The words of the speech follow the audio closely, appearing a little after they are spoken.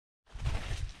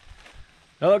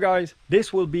Hello guys,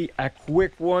 this will be a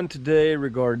quick one today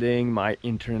regarding my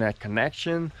internet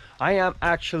connection. I am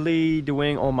actually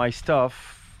doing all my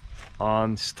stuff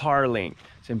on Starlink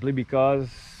simply because,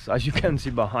 as you can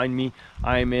see behind me,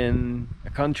 I'm in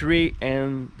a country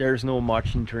and there's no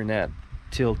much internet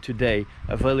till today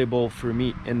available for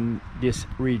me in this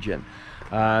region.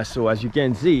 So as you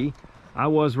can see, I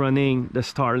was running the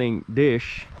Starlink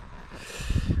dish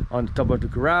on the top of the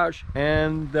garage,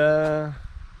 and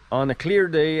on a clear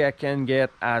day I can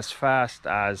get as fast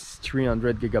as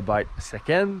 300 gigabyte a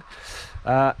second,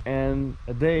 and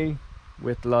a day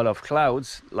with a lot of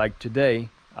clouds like today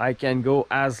I can go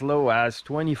as low as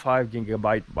 25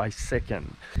 gigabyte by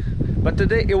second. But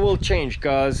today it will change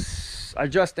because I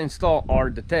just installed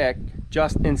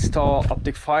just install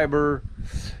optic fiber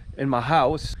in my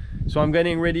house, so I'm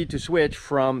getting ready to switch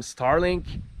from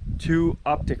Starlink to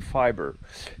optic fiber.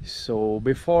 So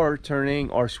before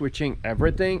turning or switching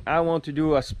everything, I want to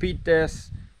do a speed test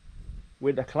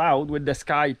with the cloud, with the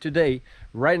sky today,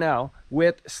 right now,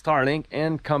 with Starlink,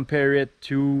 and compare it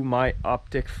to my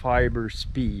optic fiber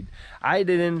speed. I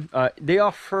didn't they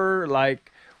offer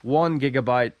like 1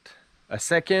 gigabyte a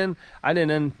second. I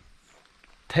didn't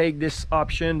take this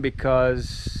option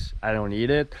because I don't need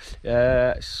it,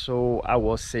 so I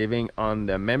was saving on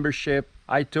the membership.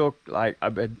 I took like I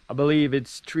believe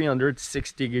it's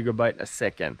 360 gigabyte a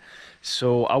second,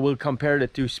 so I will compare the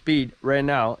two speed right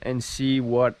now and see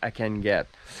what I can get.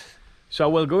 So I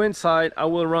will go inside, I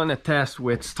will run a test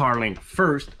with Starlink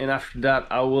first, and after that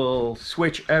I will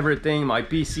switch everything, my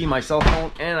PC, my cell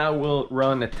phone, and I will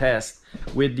run a test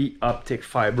with the optic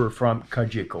fiber from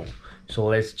Cogeco. So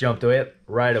let's jump to it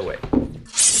right away.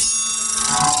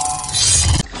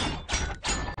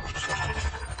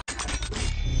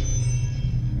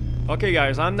 Okay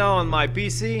guys, I'm now on my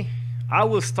PC. I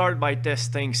will start by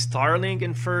testing Starlink,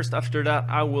 and first after that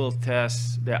I will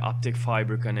test the optic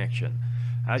fiber connection.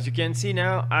 As you can see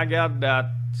now, I got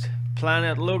that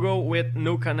planet logo with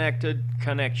no connected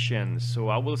connection. So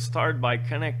I will start by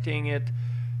connecting it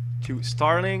to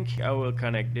Starlink. I will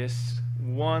connect this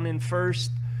one in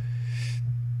first.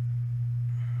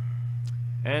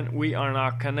 And we are now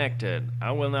connected.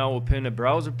 I will now open a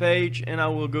browser page and I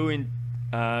will go in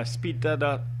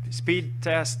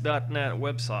speedtest.net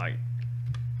website,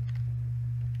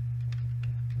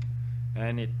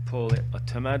 and it pulled it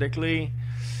automatically.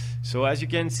 So as you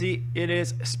can see, it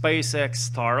is SpaceX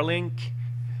Starlink,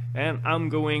 and I'm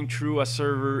going through a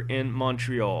server in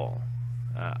Montreal.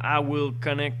 I will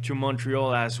connect to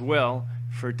Montreal as well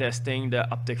for testing the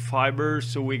optic fiber,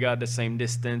 so we got the same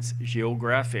distance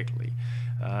geographically.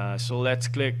 So let's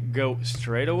click go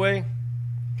straight away.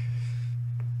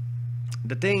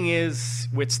 The thing is,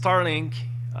 with Starlink,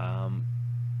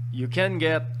 you can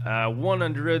get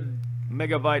 100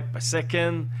 megabyte per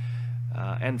second,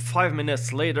 and 5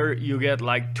 minutes later you get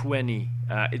like 20.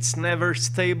 It's never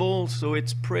stable, so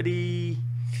it's pretty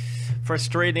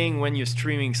frustrating when you're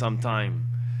streaming sometime.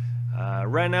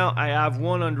 Right now I have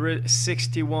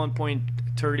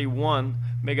 161.31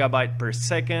 megabyte per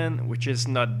second, which is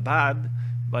not bad,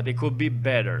 but it could be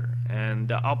better, and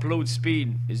the upload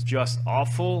speed is just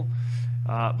awful.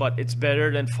 But it's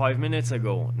better than 5 minutes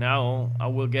ago. Now I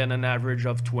will get an average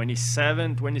of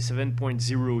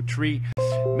 27.03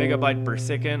 megabyte per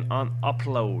second on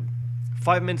upload.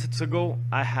 5 minutes ago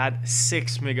I had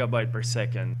 6 megabyte per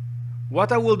second.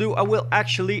 What I will do, I will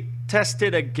actually test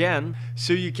it again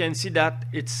so you can see that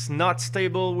it's not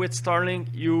stable with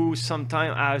Starlink. You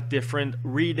sometimes have different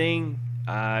reading.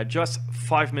 Just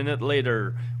 5 minutes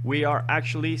later, we are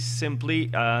actually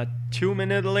simply 2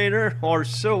 minutes later or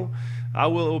so. I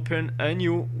will open a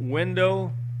new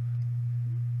window,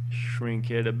 shrink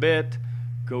it a bit,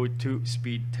 go to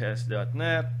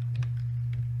speedtest.net.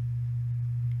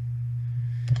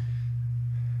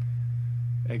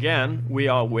 Again, we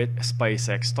are with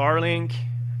SpaceX Starlink.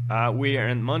 We are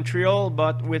in Montreal,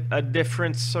 but with a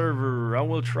different server. I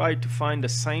will try to find the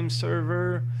same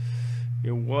server.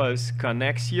 It was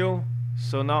Connexio.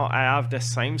 So now I have the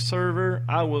same server.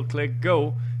 I will click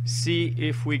go, see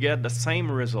if we get the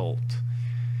same result.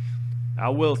 I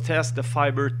will test the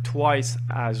fiber twice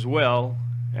as well,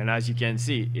 and as you can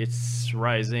see, it's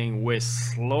rising way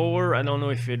slower. I don't know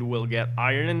if it will get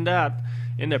higher than that.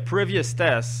 In the previous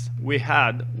test we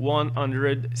had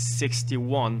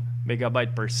 161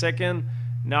 megabyte per second.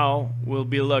 Now we'll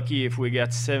be lucky if we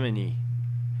get 70.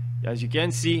 As you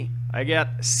can see, I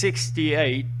get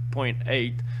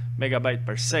 68.8 megabyte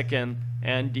per second,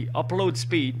 and the upload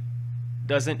speed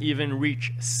doesn't even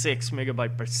reach 6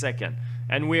 megabyte per second,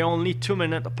 and we're only 2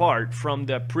 minutes apart from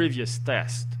the previous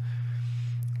test,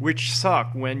 which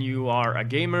suck when you are a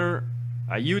gamer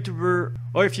a YouTuber,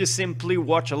 or if you simply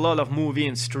watch a lot of movie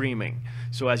and streaming.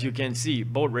 So as you can see,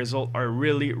 both results are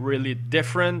really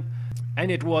different,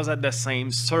 and it was at the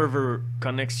same server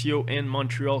Connexio in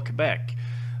Montreal, Quebec.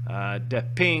 The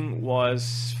ping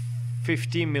was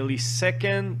 50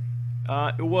 milliseconds.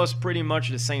 It was pretty much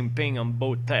the same ping on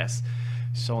both tests.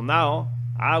 So now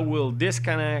I will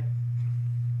disconnect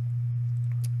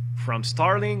from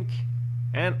Starlink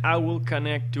and I will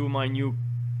connect to my new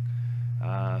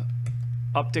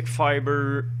optic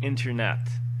fiber internet.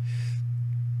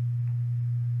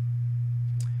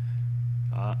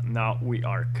 Now we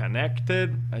are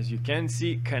connected, as you can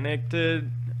see,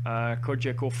 connected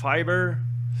Cogeco fiber.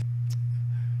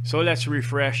 So let's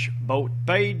refresh both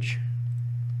page,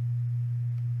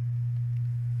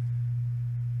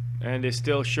 and they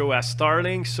still show as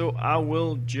Starlink, so I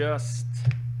will just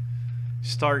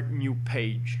start new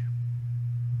page.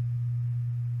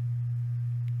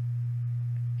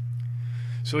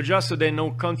 So just so there's no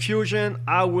confusion,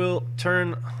 I will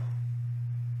turn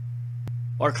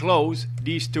or close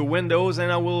these two windows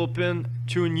and I will open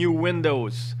two new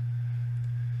windows.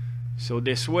 So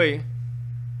this way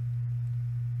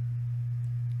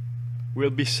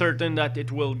we'll be certain that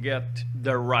it will get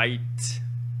the right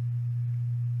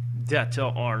data,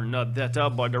 or not data,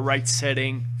 but the right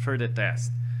setting for the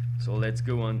test. So let's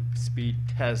go on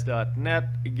speedtest.net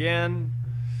again.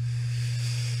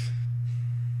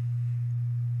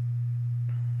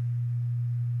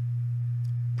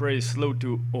 Pretty slow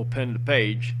to open the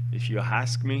page if you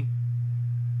ask me,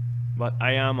 but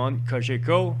I am on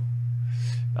Cogeco.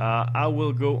 I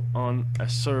will go on a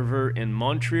server in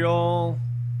Montreal.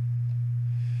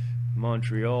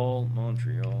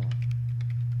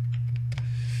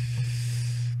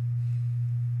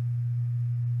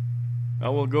 I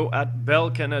will go at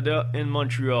Bell Canada in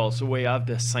Montreal, so we have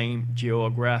the same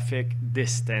geographic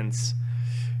distance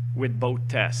with both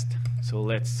tests. So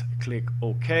let's click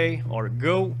OK or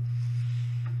go.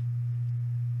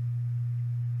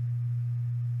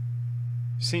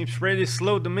 Seems pretty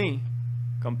slow to me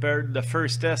compared to the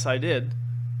first test I did.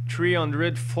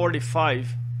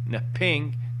 345 in a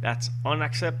ping, that's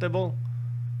unacceptable.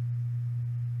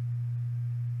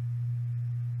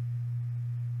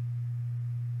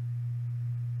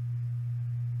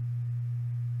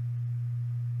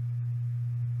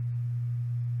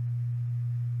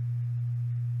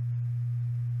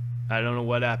 I don't know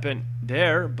what happened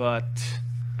there, but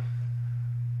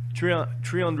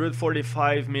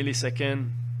 345 milliseconds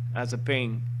as a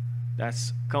ping,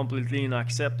 that's completely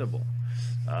unacceptable.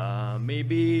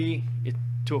 Maybe it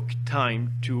took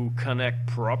time to connect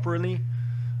properly.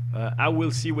 I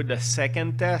will see with the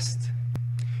second test.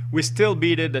 We still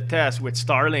beat the test with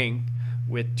Starlink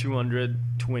with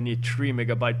 223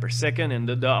 megabyte per second, and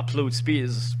the upload speed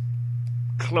is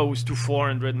close to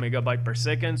 400 megabyte per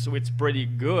second, so it's pretty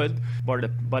good,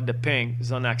 but the ping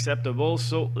is unacceptable.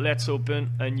 So let's open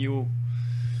a new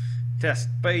test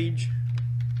page.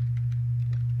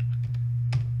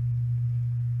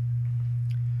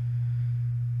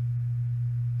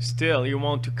 Still, you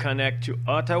want to connect to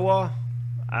Ottawa.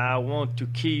 I want to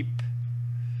keep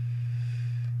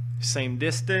same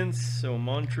distance, so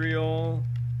Montreal.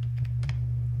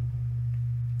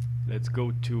 Let's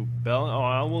go to Bell. Oh,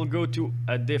 I will go to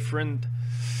a different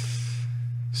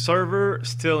server,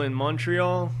 still in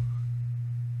Montreal.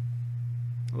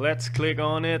 Let's click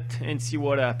on it and see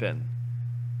what happened.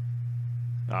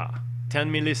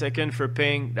 10 milliseconds for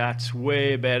ping, that's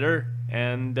way better.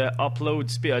 And the upload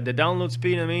speed, the download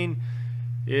speed, I mean,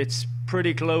 it's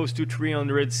pretty close to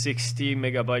 360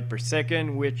 megabyte per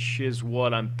second, which is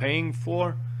what I'm paying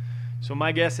for. So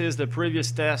my guess is the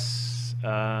previous tests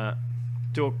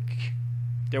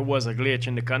there was a glitch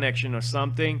in the connection or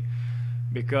something,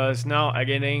 because now I'm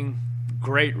getting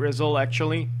great result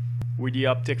actually with the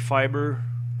optic fiber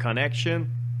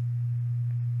connection.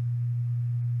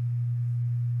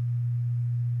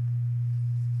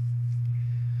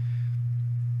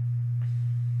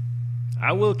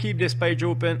 I will keep this page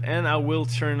open and I will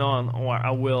turn on, or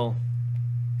I will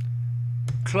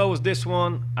close this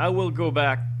one. I will go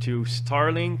back to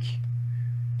Starlink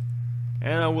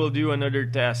and I will do another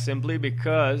test, simply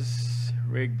because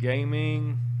rig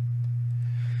gaming,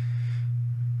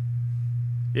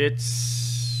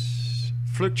 it's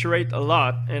fluctuate a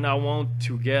lot and I want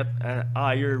to get a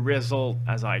higher result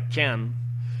as I can.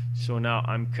 So now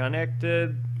I'm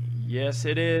connected. Yes,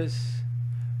 it is.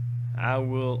 I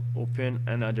will open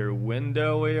another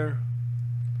window here,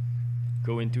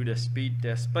 go into the speed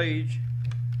test page,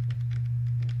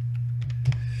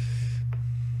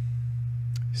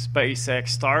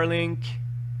 SpaceX Starlink.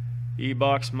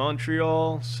 eBox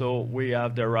Montreal, so we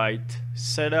have the right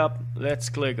setup. Let's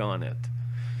click on it.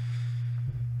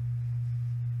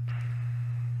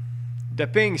 The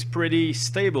ping's pretty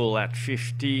stable at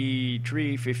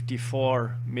 53,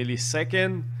 54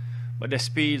 millisecond, but the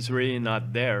speed's really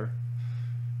not there.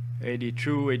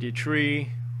 82,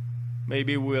 83,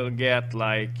 maybe we'll get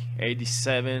like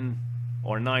 87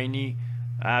 or 90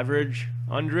 average,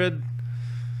 100,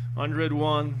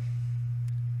 101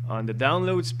 on the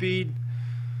download speed,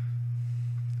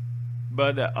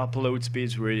 but the upload speed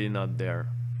is really not there.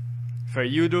 For a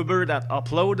YouTuber that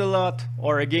upload a lot,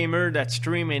 or a gamer that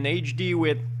stream in HD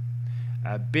with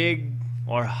a big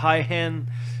or high-end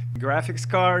graphics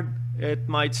card, it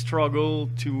might struggle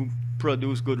to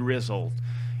produce good results.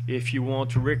 If you want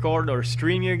to record or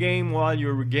stream your game while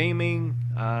you're gaming,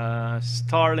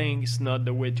 Starlink is not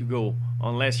the way to go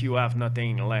unless you have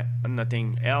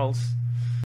nothing else.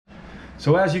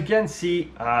 So as you can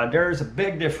see, there's a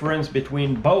big difference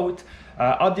between both.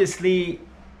 Obviously,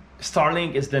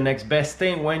 Starlink is the next best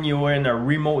thing when you're in a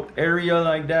remote area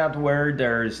like that, where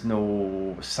there's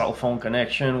no cell phone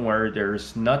connection, where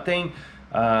there's nothing.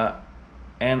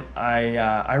 And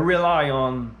I rely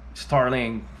on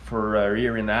Starlink for a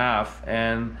year and a half,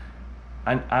 and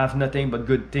I have nothing but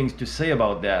good things to say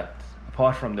about that.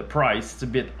 Apart from the price, it's a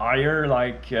bit higher,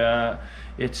 like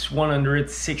it's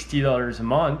 $160 a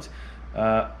month.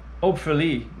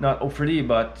 Hopefully, not hopefully,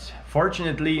 but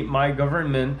fortunately, my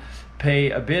government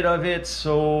pay a bit of it,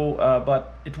 so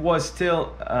but it was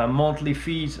still monthly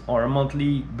fees or a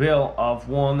monthly bill of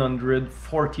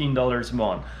 $114 a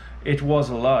month. It was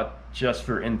a lot just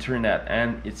for internet,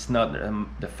 and it's not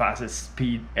the fastest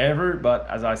speed ever, but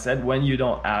as I said, when you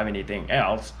don't have anything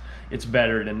else, it's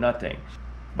better than nothing.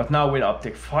 But now with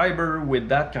optic fiber, with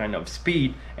that kind of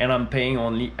speed, and I'm paying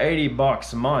only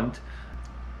 $80 a month,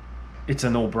 it's a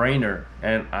no-brainer,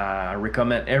 and I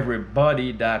recommend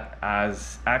everybody that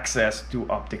has access to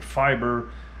optic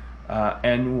fiber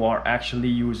and who are actually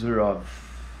user of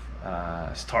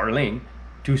Starlink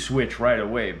to switch right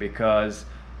away, because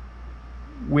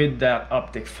with that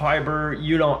optic fiber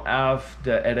you don't have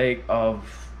the headache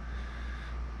of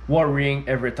worrying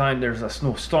every time there's a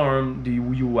snowstorm. Do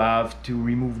you have to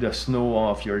remove the snow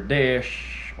off your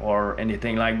dish or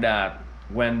anything like that?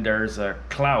 When there's a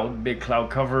cloud, big cloud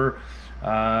cover,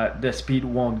 the speed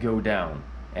won't go down,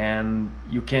 and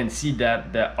you can see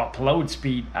that the upload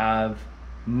speed have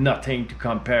nothing to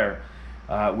compare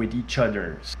with each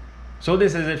other. So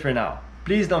this is it for now.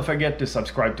 Please don't forget to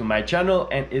subscribe to my channel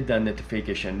and hit the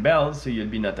notification bell so you'll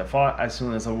be notified as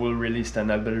soon as I will release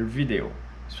another video.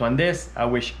 So on this, I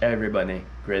wish everybody a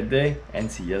great day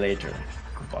and see you later.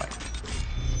 Goodbye.